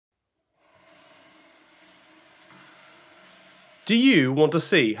Do you want to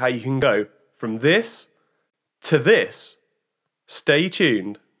see how you can go from this to this? Stay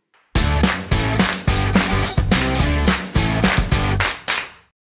tuned.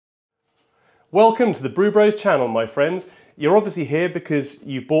 Welcome to the Brew Bros channel, my friends. You're obviously here because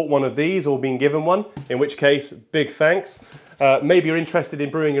you bought one of these or been given one, in which case, big thanks. Maybe you're interested in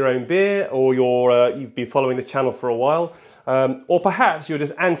brewing your own beer, or you've been following this channel for a while. Or perhaps you're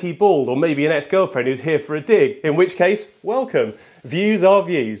just anti-bald, or maybe an ex-girlfriend who's here for a dig, in which case, welcome. Views are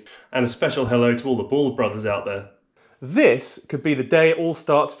views. And a special hello to all the bald brothers out there. This could be the day it all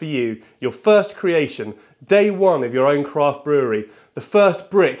starts for you. Your first creation, day one of your own craft brewery, the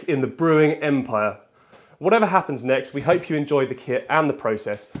first brick in the brewing empire. Whatever happens next, we hope you enjoy the kit and the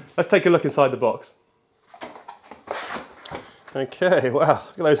process. Let's take a look inside the box. Okay, wow,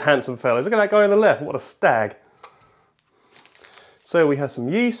 look at those handsome fellas. Look at that guy on the left, what a stag. So we have some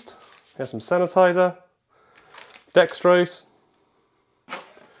yeast, we have some sanitizer, dextrose,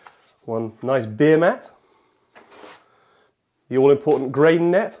 one nice beer mat, the all-important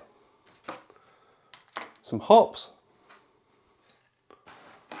grain net, some hops,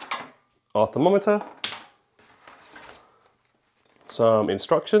 our thermometer, some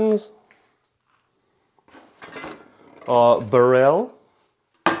instructions, our barrel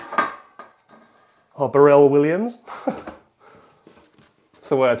Williams, that's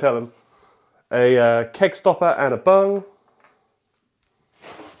the way I tell them, a keg stopper and a bung,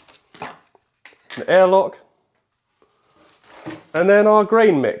 an airlock, and then our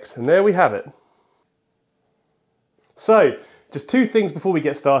grain mix, and there we have it. So, just two things before we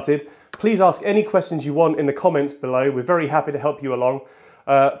get started. Please ask any questions you want in the comments below. We're very happy to help you along.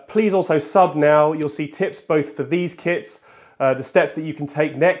 Please also sub now. You'll see tips both for these kits, the steps that you can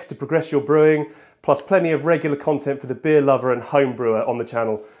take next to progress your brewing, plus plenty of regular content for the beer lover and home brewer on the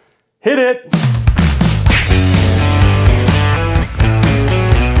channel. Hit it!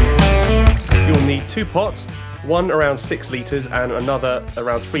 You'll need 2 pots, one around 6 litres and another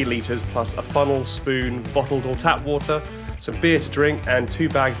around 3 litres, plus a funnel, spoon, bottled or tap water, some beer to drink and 2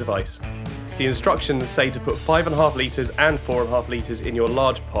 bags of ice. The instructions say to put 5.5 litres and 4.5 litres in your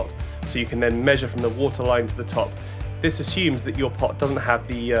large pot, so you can then measure from the water line to the top. This assumes that your pot doesn't have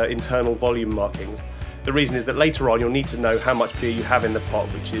the internal volume markings. The reason is that later on you'll need to know how much beer you have in the pot,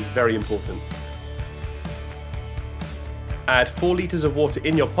 which is very important. Add 4 litres of water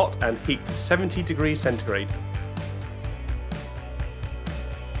in your pot and heat to 70 degrees centigrade.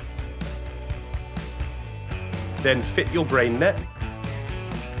 Then fit your grain net.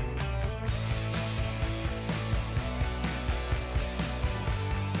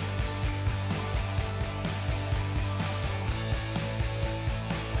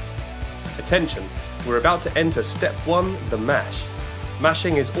 Attention, we're about to enter step 1, the mash.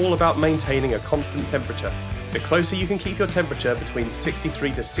 Mashing is all about maintaining a constant temperature. The closer you can keep your temperature between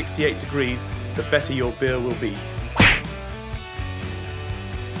 63 to 68 degrees, the better your beer will be.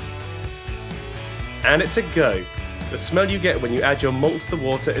 And it's a go. The smell you get when you add your malt to the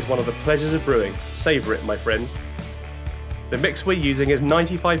water is one of the pleasures of brewing. Savour it, my friends. The mix we're using is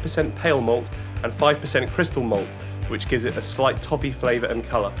 95% pale malt and 5% crystal malt, which gives it a slight toffee flavour and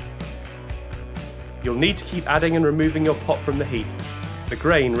colour. You'll need to keep adding and removing your pot from the heat. The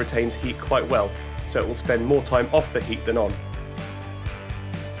grain retains heat quite well, so it will spend more time off the heat than on.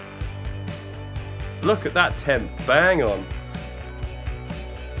 Look at that temp, bang on.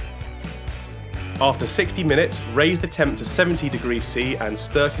 After 60 minutes, raise the temp to 70 degrees C and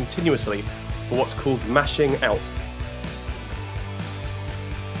stir continuously for what's called mashing out.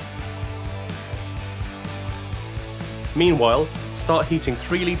 Meanwhile, start heating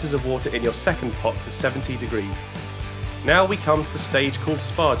 3 litres of water in your second pot to 70 degrees. Now we come to the stage called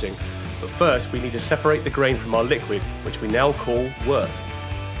sparging, but first we need to separate the grain from our liquid, which we now call wort.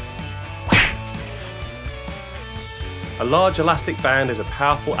 A large elastic band is a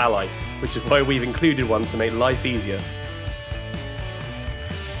powerful ally, which is why we've included one to make life easier.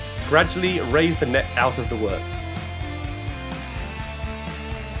 Gradually raise the net out of the wort.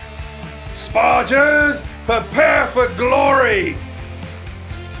 Spargers, prepare for glory!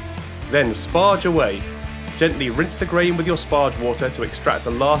 Then sparge away. Gently rinse the grain with your sparge water to extract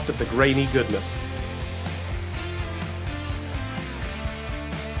the last of the grainy goodness.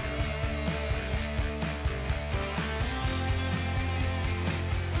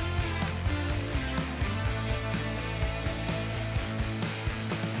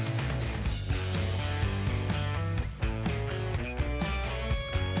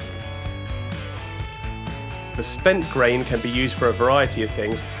 The spent grain can be used for a variety of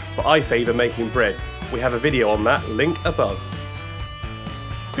things, but I favour making bread. We have a video on that, link above.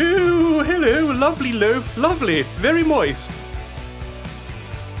 Ooh, hello, lovely loaf, lovely, very moist.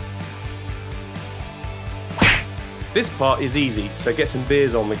 This part is easy, so get some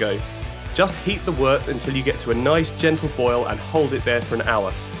beers on the go. Just heat the wort until you get to a nice gentle boil and hold it there for an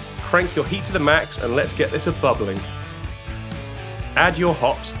hour. Crank your heat to the max and let's get this a bubbling. Add your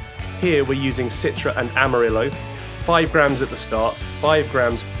hops. Here we're using Citra and Amarillo. 5 grams at the start, 5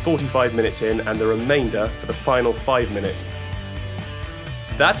 grams 45 minutes in, and the remainder for the final 5 minutes.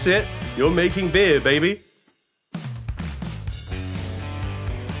 That's it, you're making beer, baby.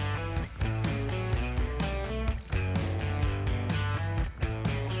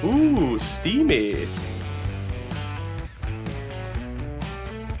 Ooh, steamy.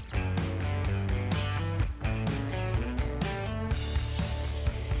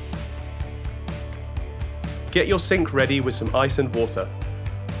 Get your sink ready with some ice and water.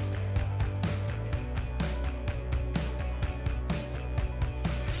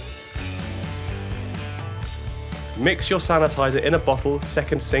 Mix your sanitizer in a bottle,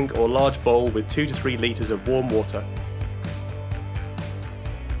 second sink or large bowl with 2 to 3 litres of warm water.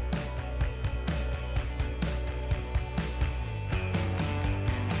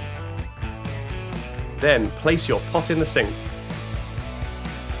 Then place your pot in the sink.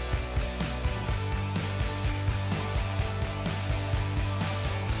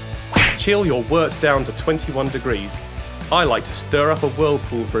 Chill your wort down to 21 degrees. I like to stir up a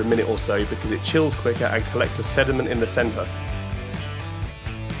whirlpool for a minute or so because it chills quicker and collects the sediment in the centre.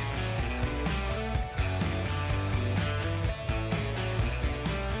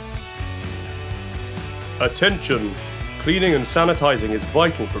 Attention! Cleaning and sanitising is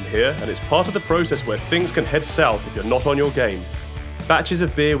vital from here, and it's part of the process where things can head south if you're not on your game. Batches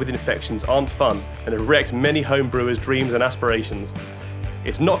of beer with infections aren't fun and have wrecked many home brewers' dreams and aspirations.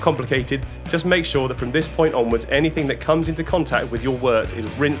 It's not complicated, just make sure that from this point onwards anything that comes into contact with your wort is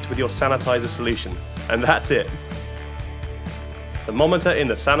rinsed with your sanitizer solution. And that's it. Thermometer in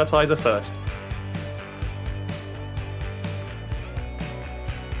the sanitizer first.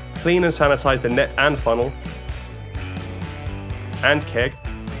 Clean and sanitize the net and funnel. And keg.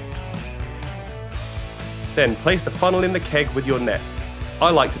 Then place the funnel in the keg with your net.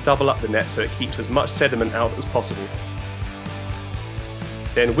 I like to double up the net so it keeps as much sediment out as possible.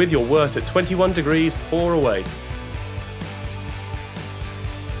 Then with your wort at 21 degrees, pour away.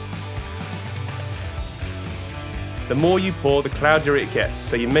 The more you pour, the cloudier it gets,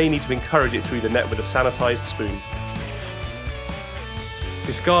 so you may need to encourage it through the net with a sanitised spoon.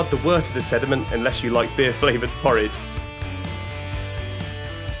 Discard the wort of the sediment unless you like beer-flavoured porridge.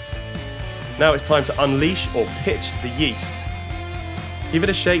 Now it's time to unleash or pitch the yeast. Give it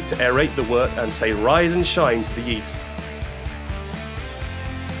a shake to aerate the wort and say rise and shine to the yeast.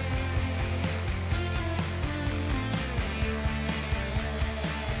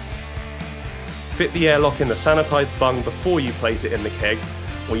 Fit the airlock in the sanitised bung before you place it in the keg,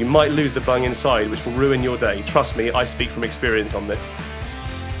 or you might lose the bung inside, which will ruin your day. Trust me, I speak from experience on this.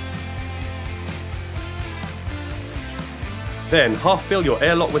 Then half fill your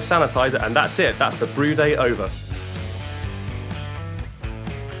airlock with sanitizer and that's it, that's the brew day over.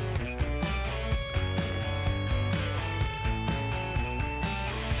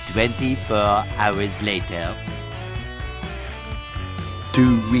 "24 hours later."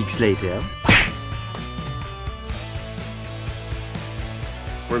 2 weeks later.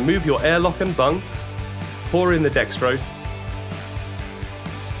 Remove your airlock and bung, pour in the dextrose,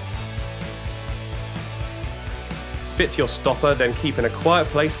 fit your stopper, then keep in a quiet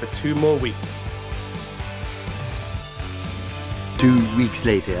place for 2 more weeks. 2 weeks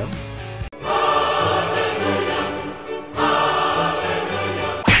later.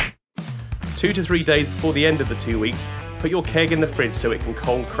 Two to 3 days before the end of the 2 weeks, put your keg in the fridge so it can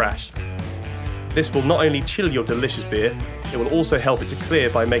cold crash. This will not only chill your delicious beer, it will also help it to clear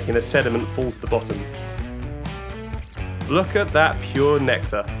by making the sediment fall to the bottom. Look at that pure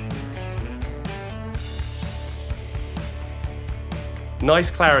nectar.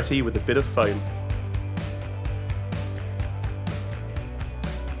 Nice clarity with a bit of foam.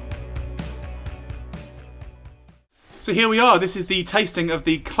 So here we are, this is the tasting of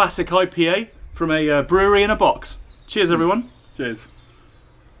the classic IPA from a brewery in a box. Cheers everyone. Cheers.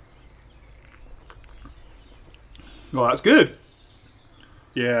 Oh, that's good.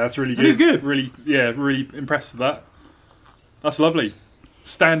 Yeah, that's really good. It is good. Really, yeah, really impressed with that. That's lovely.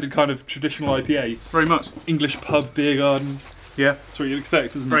 Standard kind of traditional IPA. Very much. English pub, beer garden. Yeah. That's what you'd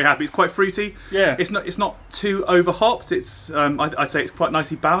expect, isn't it? Very happy. It's quite fruity. Yeah. It's not too over hopped. It's I'd say it's quite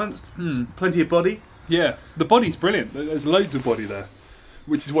nicely balanced. Plenty of body. Yeah. The body's brilliant. There's loads of body there,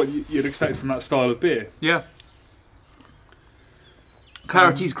 which is what you'd expect from that style of beer. Yeah.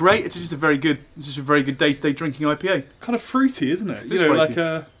 Clarity's great. It's just a very good day-to-day drinking IPA. Kind of fruity, isn't it? You It's know, fruity.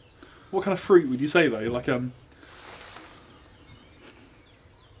 like what kind of fruit would you say though? Like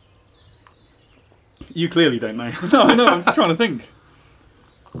You clearly don't know. No, I'm just trying to think.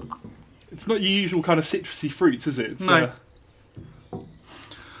 It's not your usual kind of citrusy fruits, is it? It's, No.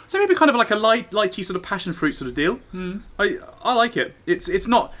 So maybe kind of like a lychee sort of passion fruit sort of deal. I like it. It's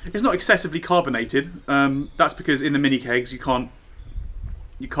not excessively carbonated. That's because in the mini kegs you can't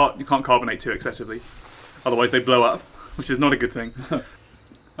carbonate too excessively, otherwise they blow up, which is not a good thing.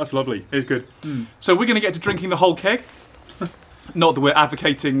 That's lovely. It's good. So we're going to get to drinking the whole keg. Not that we're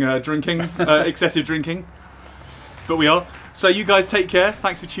advocating drinking, excessive drinking, but we are. So you guys take care.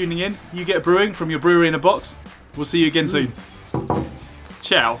 Thanks for tuning in. You get brewing from your brewery in a box. We'll see you again soon.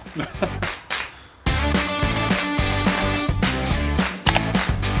 Ciao.